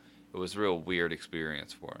 So it was a real weird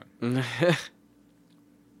experience for him.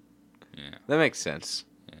 Yeah. That makes sense.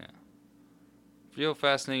 Yeah. Real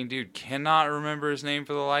fascinating dude. Cannot remember his name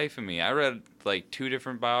for the life of me. I read like 2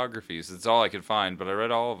 different biographies. That's all I could find, but I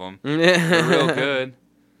read all of them. They're real good.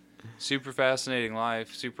 Super fascinating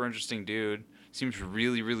life. Super interesting dude. Seems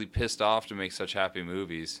really, really pissed off to make such happy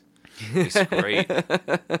movies. He's great.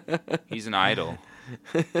 He's an idol.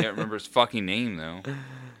 Can't remember his fucking name, though.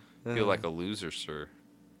 Feel like a loser, sir.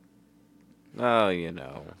 Oh, you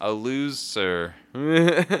know. A loser.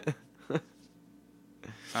 Well,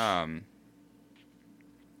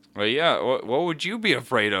 yeah, what would you be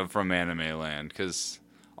afraid of from Anime Land? Because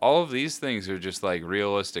all of these things are just like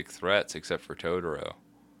realistic threats except for Totoro.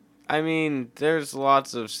 I mean, there's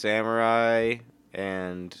lots of samurai,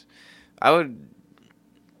 and I don't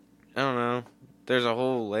know. There's a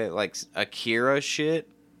whole, like, Akira shit.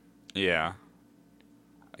 Yeah.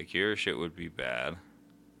 Akira shit would be bad.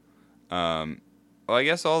 Well, I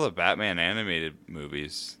guess all the Batman animated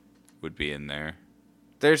movies would be in there.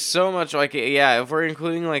 There's so much, like, yeah, if we're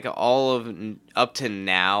including, like, all of up to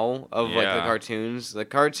now of, like, the cartoons, the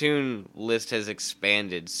cartoon list has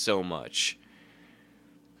expanded so much.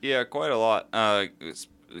 Yeah, quite a lot.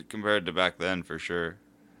 compared to back then, for sure.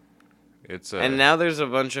 It's And now there's a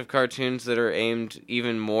bunch of cartoons that are aimed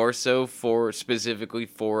even more so specifically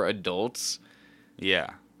for adults.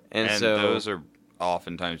 Yeah. And so those are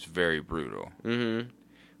oftentimes very brutal. Mm-hmm.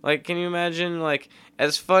 Like, can you imagine, like,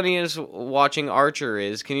 as funny as watching Archer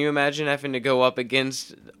is, can you imagine having to go up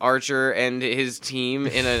against Archer and his team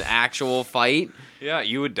in an actual fight? Yeah,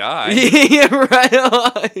 you would die. Yeah, right.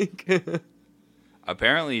 Like,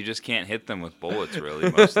 apparently, you just can't hit them with bullets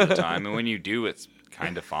really most of the time, and when you do, it's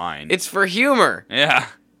kind of fine. It's for humor. Yeah,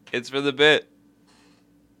 it's for the bit.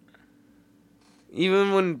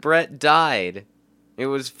 Even when Brett died, it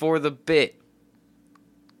was for the bit.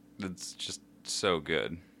 It's just so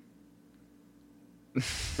good.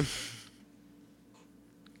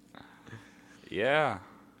 Yeah.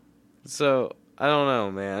 So, I don't know,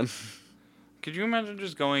 man. Could you imagine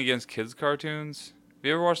just going against kids' cartoons? Have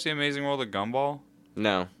you ever watched The Amazing World of Gumball?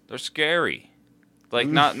 No. They're scary. Like,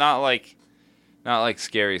 not like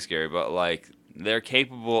scary, but like they're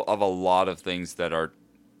capable of a lot of things that are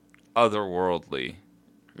otherworldly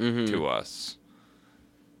to us.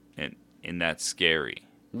 And that's scary.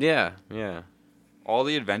 Yeah. All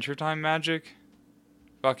the Adventure Time magic,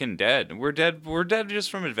 fucking dead. We're dead just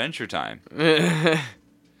from Adventure Time.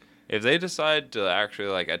 If they decide to actually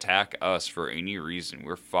like attack us for any reason,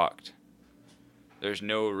 we're fucked. There's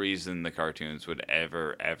no reason the cartoons would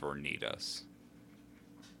ever need us.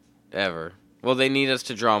 Ever. Well, they need us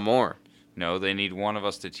to draw more. No, they need one of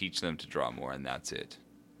us to teach them to draw more, and that's it.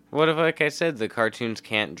 What if, like I said, the cartoons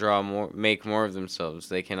can't make more of themselves?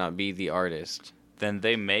 They cannot be the artist. Then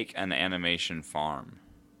they make an animation farm.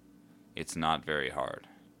 It's not very hard.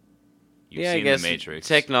 You've seen I guess The Matrix.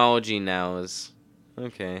 Technology now is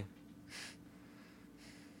okay.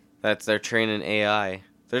 They're training AI.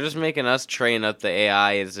 They're just making us train up the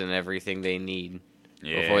AIs and everything they need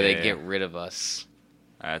before they get rid of us.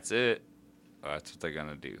 That's it. That's what they're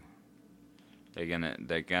gonna do.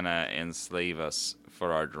 They're gonna enslave us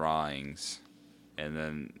for our drawings, and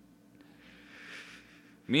then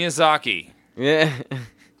Miyazaki. Yeah.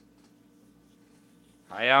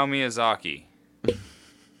 Hayao Miyazaki.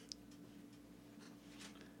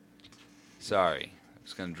 Sorry,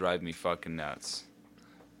 it's gonna drive me fucking nuts.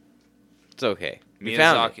 It's okay.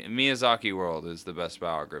 Found it. Miyazaki World is the best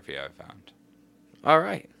biography I've found. All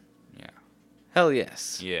right. Yeah. Hell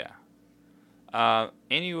yes. Yeah.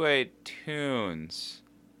 Anyway, Toons.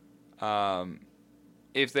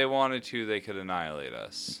 If they wanted to, they could annihilate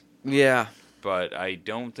us. Yeah. But I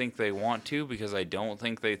don't think they want to, because I don't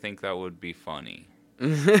think they think that would be funny.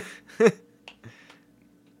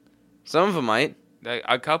 Some of them might.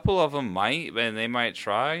 A couple of them might, and they might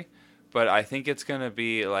try, but I think it's going to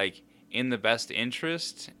be like in the best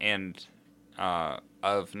interest and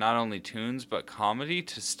of not only Toons but comedy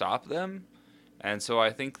to stop them. And so I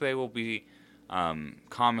think they will be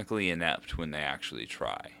comically inept when they actually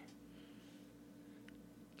try.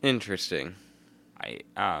 Interesting.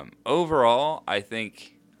 Overall, I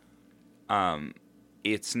think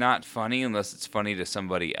it's not funny unless it's funny to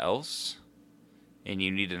somebody else, and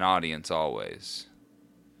you need an audience always.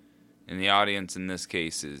 And the audience in this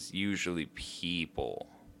case is usually people.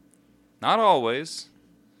 Not always,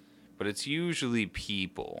 but it's usually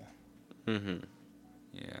people. Mm-hmm.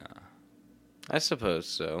 Yeah. I suppose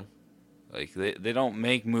so. Like, they don't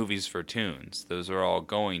make movies for Toons. Those are all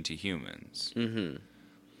going to humans. Mm-hmm.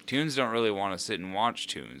 Toons don't really want to sit and watch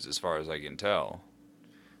Toons, as far as I can tell.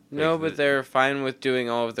 No, but they're fine with doing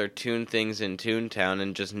all of their Toon things in Toon Town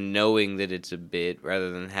and just knowing that it's a bit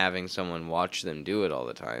rather than having someone watch them do it all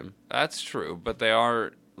the time. That's true, but they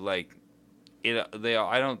are, like...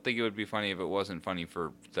 I don't think it would be funny if it wasn't funny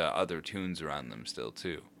for the other Toons around them still,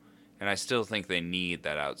 too. And I still think they need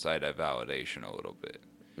that outside validation a little bit.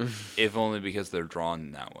 If only because they're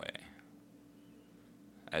drawn that way.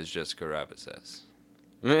 As Jessica Rabbit says.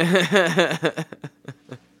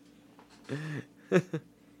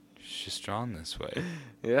 She's just drawn this way.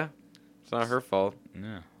 Yeah. It's not her fault.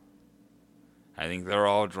 Yeah. I think they're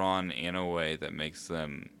all drawn in a way that makes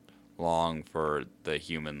them long for the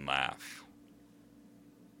human laugh.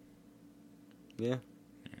 Yeah.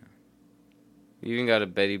 You even got a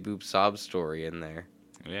Betty Boop sob story in there.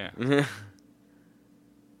 Yeah.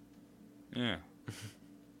 Yeah.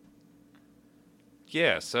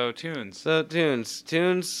 Yeah, so Toons.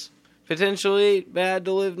 Toons, potentially bad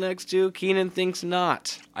to live next to. Keenan thinks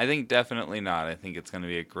not. I think definitely not. I think it's going to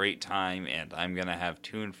be a great time, and I'm going to have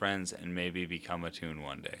Toon friends and maybe become a Toon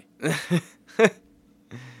one day.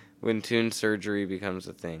 When Toon surgery becomes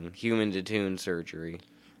a thing. Human to Toon surgery.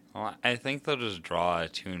 Well, I think they'll just draw a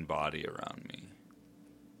Toon body around me.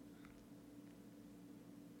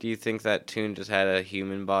 Do you think that Toon just had a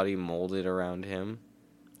human body molded around him?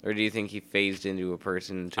 Or do you think he phased into a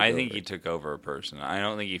person and took I over? think he took over a person. I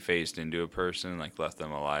don't think he phased into a person, like left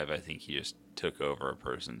them alive. I think he just took over a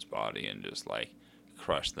person's body and just like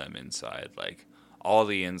crushed them inside. Like all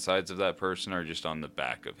the insides of that person are just on the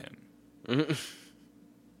back of him.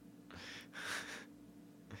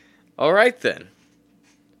 All right then.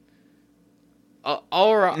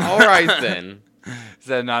 All right then. Is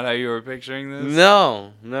that not how you were picturing this?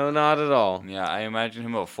 No, not at all. Yeah, I imagine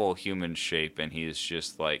him a full human shape, and he's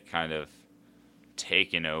just like kind of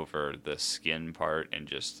taken over the skin part and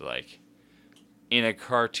just like in a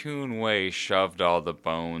cartoon way shoved all the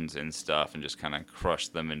bones and stuff and just kind of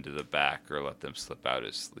crushed them into the back or let them slip out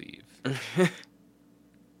his sleeve.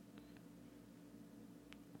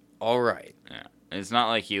 All right. Yeah. And it's not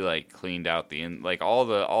like he like cleaned out like all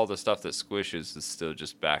the stuff that squishes is still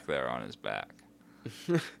just back there on his back.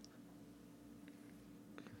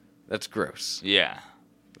 That's gross. Yeah.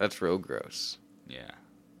 That's real gross. Yeah.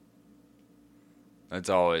 That's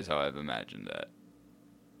always how I've imagined that.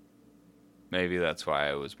 Maybe that's why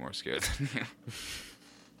I was more scared than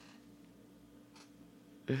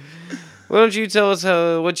you. Why don't you tell us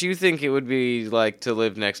what you think it would be like to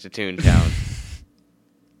live next to Toon Town?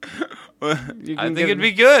 I think it'd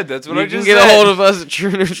be good. That's what I just said. You can get a hold of us at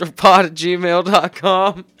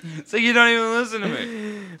trueneutralpod@gmail.com. So you don't even listen to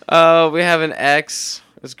me. We have an X,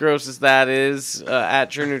 as gross as that is,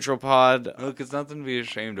 at trueneutralpod. Look, it's nothing to be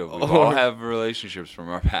ashamed of. We all have relationships from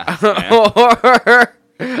our past, man. Or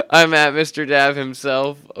I'm at Mr. Dab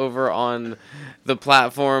himself over on the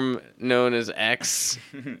platform known as X.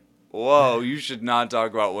 Whoa, you should not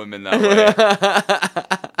talk about women that way.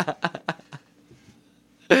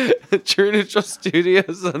 True Neutral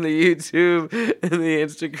Studios on the YouTube and the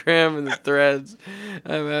Instagram and the Threads.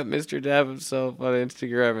 I'm at Mr. Dab himself on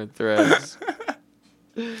Instagram and Threads.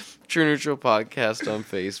 True Neutral Podcast on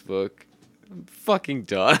Facebook. I'm fucking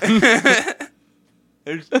done.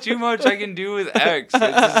 There's too much I can do with X. It's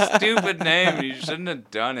a stupid name, and you shouldn't have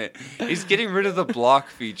done it. He's getting rid of the block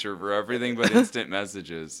feature for everything but instant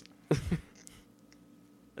messages. I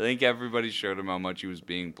think everybody showed him how much he was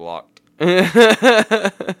being blocked. It's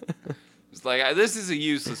like, this is a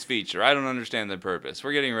useless feature. I don't understand the purpose.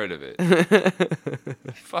 We're getting rid of it.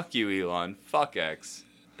 Fuck you, Elon. Fuck X.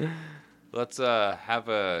 Let's have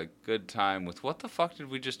a good time with what the fuck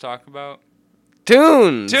did we just talk about?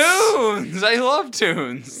 Tunes! Tunes! I love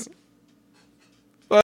tunes!